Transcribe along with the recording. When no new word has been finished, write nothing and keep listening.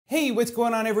Hey, what's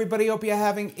going on, everybody? Hope you're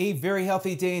having a very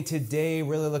healthy day, and today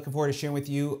really looking forward to sharing with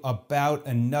you about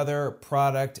another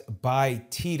product by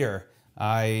Teeter.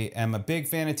 I am a big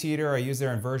fan of Teeter. I use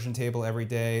their inversion table every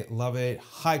day. Love it.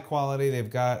 High quality. They've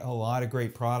got a lot of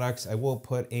great products. I will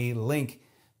put a link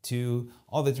to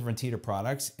all the different Teeter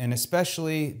products, and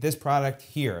especially this product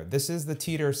here. This is the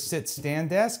Teeter Sit Stand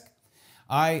Desk.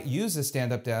 I use a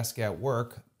stand-up desk at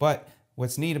work, but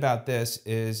what's neat about this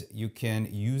is you can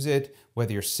use it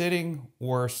whether you're sitting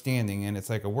or standing, and it's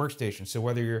like a workstation. So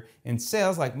whether you're in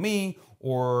sales like me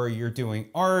or you're doing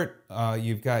art,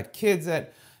 you've got kids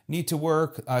that need to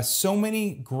work, so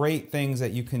many great things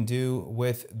that you can do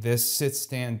with this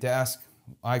sit-stand desk.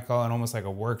 I call it almost like a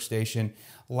workstation.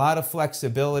 A lot of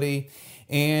flexibility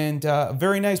and a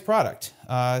very nice product.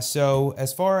 So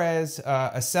as far as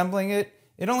assembling it,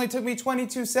 it only took me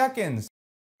 22 seconds.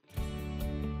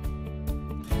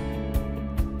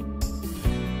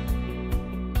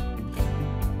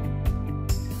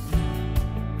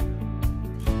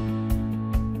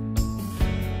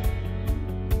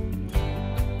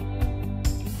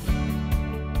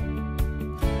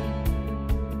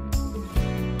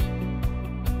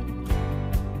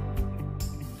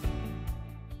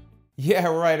 Yeah,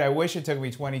 right. I wish it took me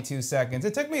 22 seconds.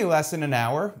 It took me less than an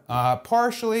hour.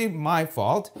 Partially my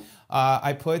fault.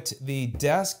 I put the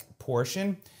desk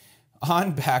portion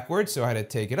on backwards, so I had to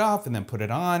take it off and then put it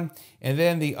on. And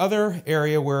then the other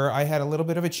area where I had a little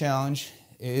bit of a challenge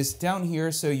is down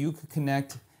here, so you could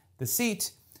connect the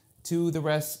seat to the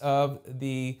rest of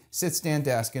the sit-stand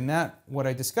desk. And that, what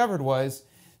I discovered was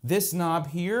this knob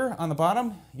here on the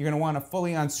bottom, you're gonna wanna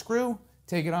fully unscrew,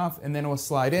 take it off, and then it will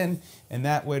slide in, and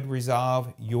that would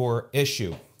resolve your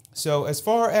issue. So as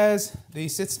far as the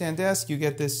sit-stand desk, you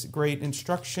get this great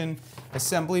instruction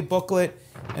assembly booklet,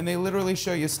 and they literally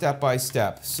show you step by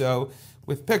step. So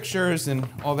with pictures and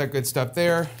all that good stuff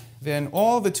there, then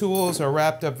all the tools are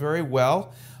wrapped up very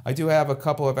well. I do have a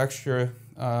couple of extra,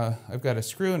 I've got a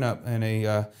screw and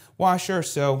a washer,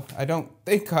 so I don't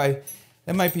think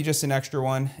it might be just an extra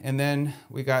one. And then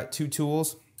we got two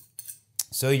tools.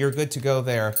 So you're good to go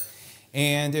there.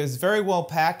 And it was very well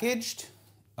packaged,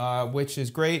 which is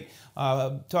great.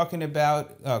 Talking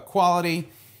about quality,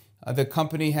 the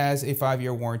company has a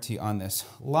 5-year warranty on this.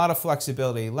 A lot of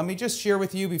flexibility. Let me just share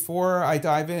with you before I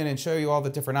dive in and show you all the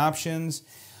different options.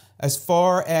 As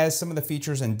far as some of the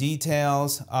features and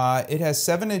details, it has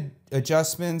 7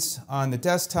 adjustments on the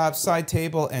desktop, side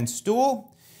table, and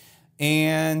stool.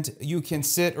 And you can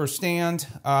sit or stand.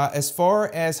 As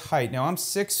far as height, now I'm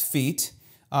 6 feet.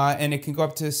 And it can go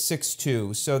up to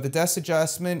 6'2". So the desk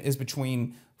adjustment is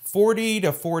between 40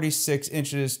 to 46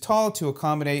 inches tall to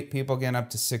accommodate people getting up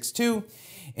to 6'2".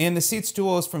 And the seat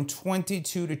stool is from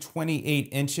 22 to 28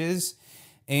 inches.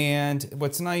 And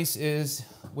what's nice is,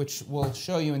 which we'll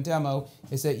show you in demo,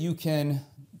 is that you can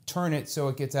turn it so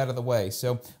it gets out of the way.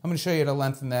 So I'm going to show you to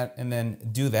lengthen that and then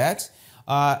do that.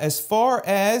 As far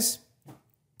as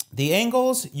the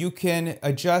angles, you can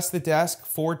adjust the desk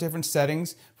 4 different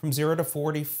settings from 0 to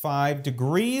 45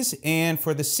 degrees. And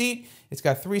for the seat, it's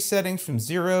got 3 settings from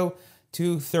 0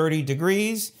 to 30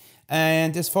 degrees.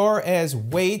 And as far as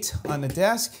weight on the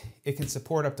desk, it can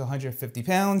support up to 150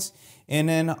 pounds. And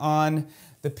then on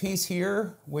the piece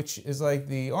here, which is like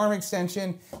the arm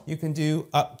extension, you can do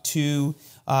up to,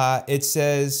 it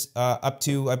says up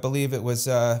to, I believe it was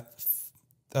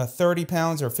 30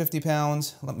 pounds or 50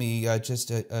 pounds. Let me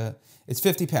it's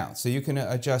 50 pounds. So you can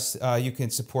adjust, you can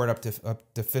support up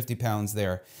to 50 pounds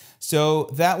there. So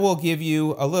that will give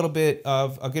you a little bit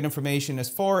of good information. As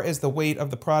far as the weight of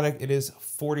the product, it is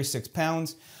 46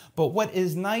 pounds. But what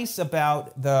is nice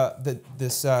about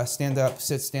this stand-up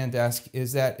sit-stand desk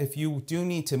is that if you do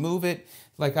need to move it,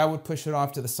 like I would push it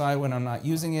off to the side when I'm not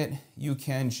using it, you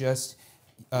can just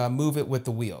move it with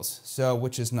the wheels. So,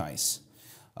 which is nice.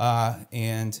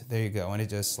 And there you go, and it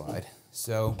does slide.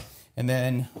 So, and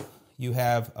then you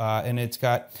have, and it's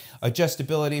got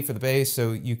adjustability for the base,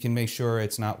 so you can make sure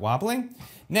it's not wobbling.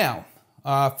 Now,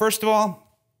 first of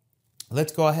all,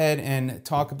 let's go ahead and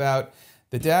talk about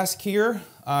the desk here.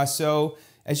 So,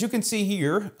 as you can see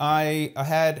here, I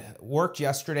had worked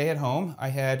yesterday at home. I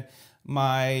had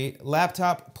my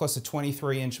laptop plus a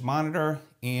 23-inch monitor,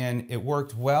 and it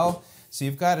worked well. So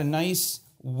you've got a nice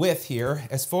width here.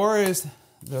 As far as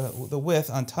the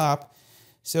width on top,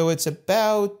 so it's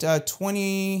about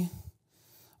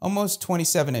almost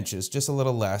 27 inches, just a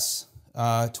little less,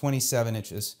 27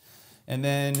 inches. And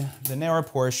then the narrow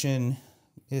portion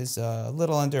is a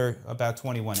little under about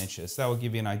 21 inches. That will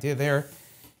give you an idea there.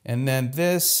 And then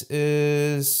this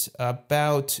is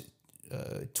about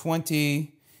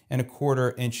 20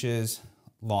 1/4 inches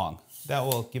long. That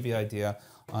will give you an idea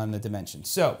on the dimensions.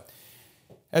 So,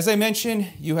 as I mentioned,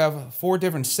 you have 4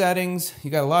 different settings.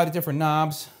 You got a lot of different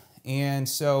knobs. And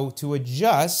so to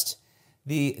adjust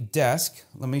the desk,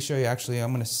 let me show you actually,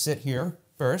 I'm gonna sit here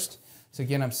first. So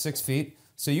again, I'm 6 feet.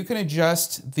 So you can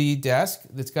adjust the desk.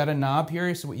 It's got a knob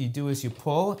here. So what you do is you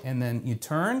pull and then you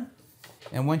turn.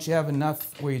 And once you have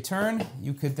enough where you turn,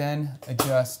 you could then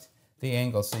adjust the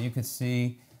angle. So you could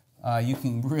see, you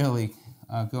can really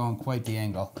go on quite the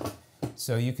angle.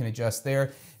 So you can adjust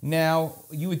there. Now,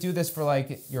 you would do this for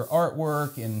like your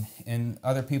artwork and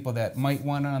other people that might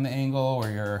want it on the angle, or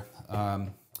your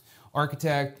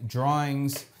architect,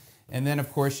 drawings. And then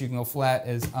of course you can go flat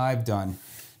as I've done.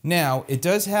 Now, it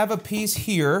does have a piece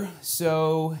here.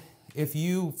 So if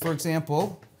you, for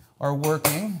example, are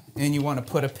working and you want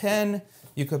to put a pen,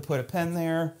 you could put a pen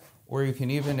there, or you can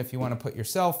even, if you want to put your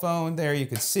cell phone there, you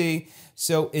could see.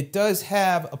 So it does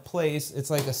have a place,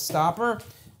 it's like a stopper.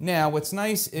 Now, what's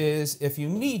nice is if you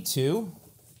need to,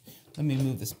 let me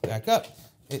move this back up,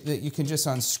 you can just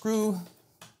unscrew,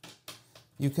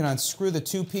 you can unscrew the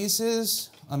 2 pieces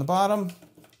on the bottom,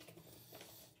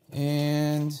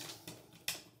 and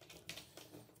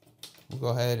we'll go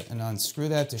ahead and unscrew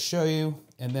that to show you,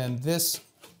 and then this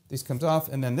comes off,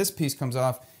 and then this piece comes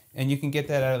off, and you can get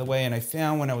that out of the way, and I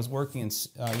found when I was working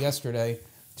yesterday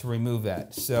to remove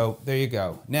that. So there you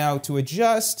go. Now, to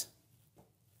adjust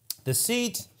the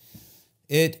seat,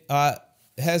 it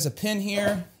has a pin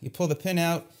here. You pull the pin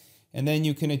out, and then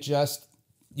you can adjust.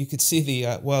 You could see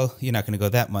the, well, you're not going to go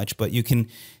that much, but you can,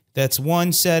 that's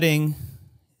 1 setting,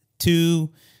 2,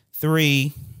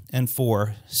 3, and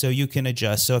 4. So you can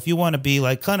adjust. So if you want to be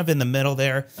like kind of in the middle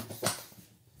there,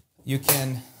 you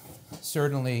can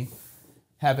certainly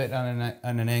have it on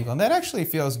an angle. And that actually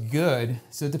feels good.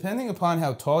 So depending upon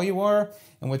how tall you are,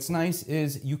 and what's nice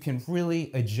is you can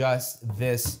really adjust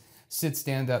this sit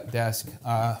stand up desk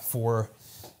for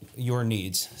your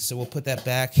needs. So we'll put that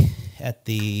back at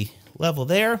the level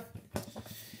there.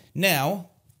 Now,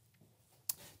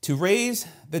 to raise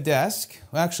the desk,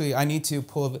 well, actually I need to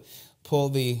pull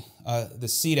the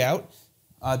seat out.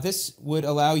 This would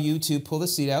allow you to pull the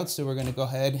seat out. So we're going to go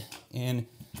ahead and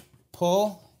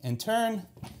pull and turn,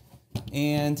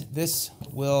 and this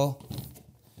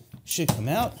should come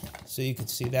out. So you can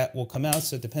see that will come out.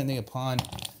 So depending upon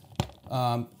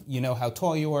you know how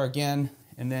tall you are again.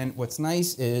 And then what's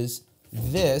nice is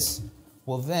this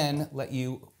will then let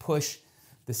you push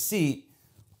the seat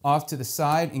off to the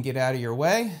side and get out of your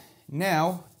way.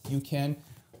 Now you can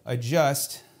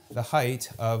adjust the height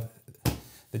of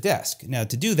the desk. Now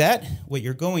to do that, what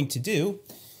you're going to do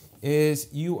is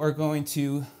you are going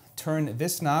to turn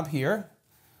this knob here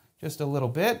just a little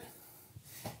bit,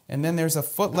 and then there's a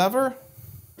foot lever,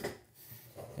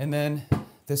 and then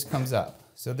this comes up.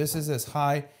 So this is as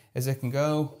high as it can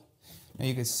go. Now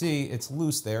you can see it's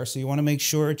loose there, so you want to make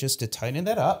sure just to tighten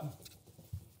that up.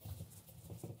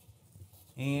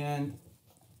 And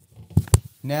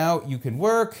now you can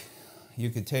work.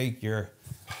 You could take your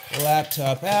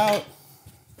laptop out,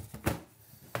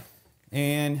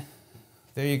 and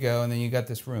there you go, and then you got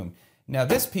this room. Now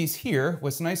this piece here,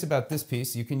 what's nice about this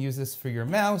piece, you can use this for your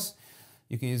mouse,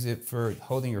 you can use it for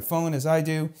holding your phone as I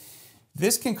do.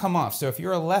 This can come off, so if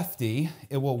you're a lefty,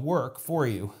 it will work for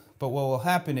you. But what will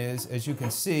happen is, as you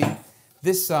can see,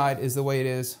 this side is the way it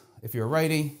is if you're a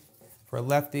righty. For a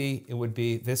lefty, it would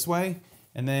be this way.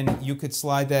 And then you could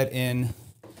slide that in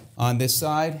on this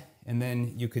side, and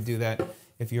then you could do that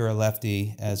if you're a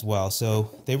lefty as well. So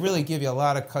they really give you a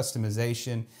lot of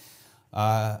customization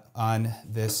on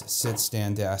this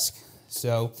sit-stand desk.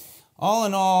 So all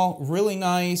in all, really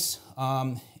nice,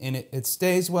 and it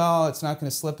stays well. It's not going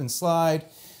to slip and slide.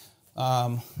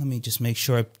 Let me just make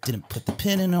sure I didn't put the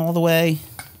pin in all the way.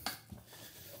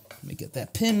 Let me get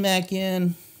that pin back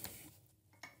in.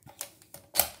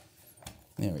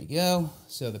 There we go.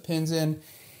 So the pin's in.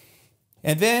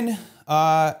 And then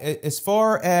as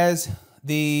far as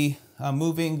the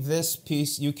moving this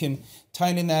piece, you can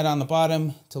tighten that on the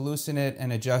bottom to loosen it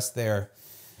and adjust there.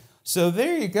 So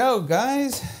there you go,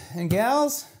 guys and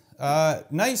gals.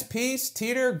 Nice piece,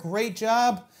 Teeter, great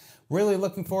job. Really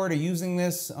looking forward to using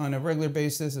this on a regular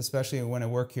basis, especially when I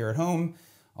work here at home.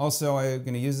 Also, I'm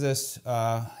going to use this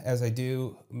as I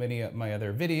do many of my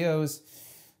other videos.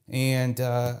 And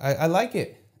I like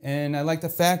it. And I like the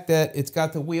fact that it's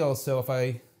got the wheels, so if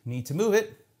I need to move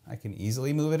it, I can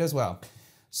easily move it as well.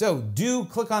 So do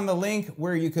click on the link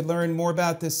where you could learn more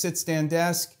about this sit-stand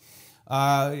desk.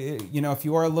 You know, if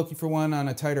you are looking for one on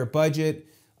a tighter budget,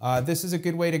 this is a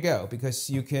good way to go because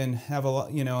you can have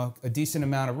a decent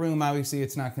amount of room. Obviously,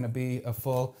 it's not going to be a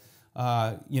full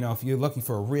You know, if you're looking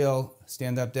for a real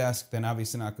stand-up desk, then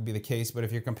obviously not going to be the case. But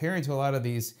if you're comparing to a lot of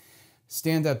these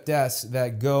stand-up desks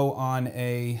that go on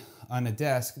a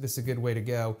desk, this is a good way to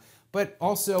go. But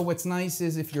also what's nice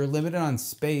is if you're limited on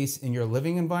space in your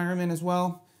living environment as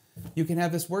well, you can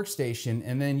have this workstation,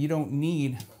 and then you don't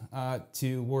need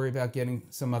to worry about getting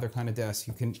some other kind of desk.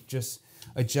 You can just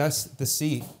adjust the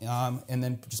seat and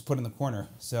then just put it in the corner,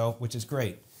 so which is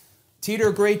great.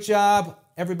 Teeter, great job.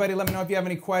 Everybody, let me know if you have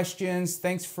any questions.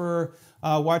 Thanks for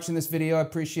watching this video. I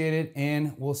appreciate it,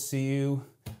 and we'll see you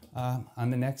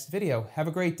on the next video. Have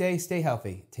a great day. Stay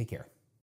healthy. Take care.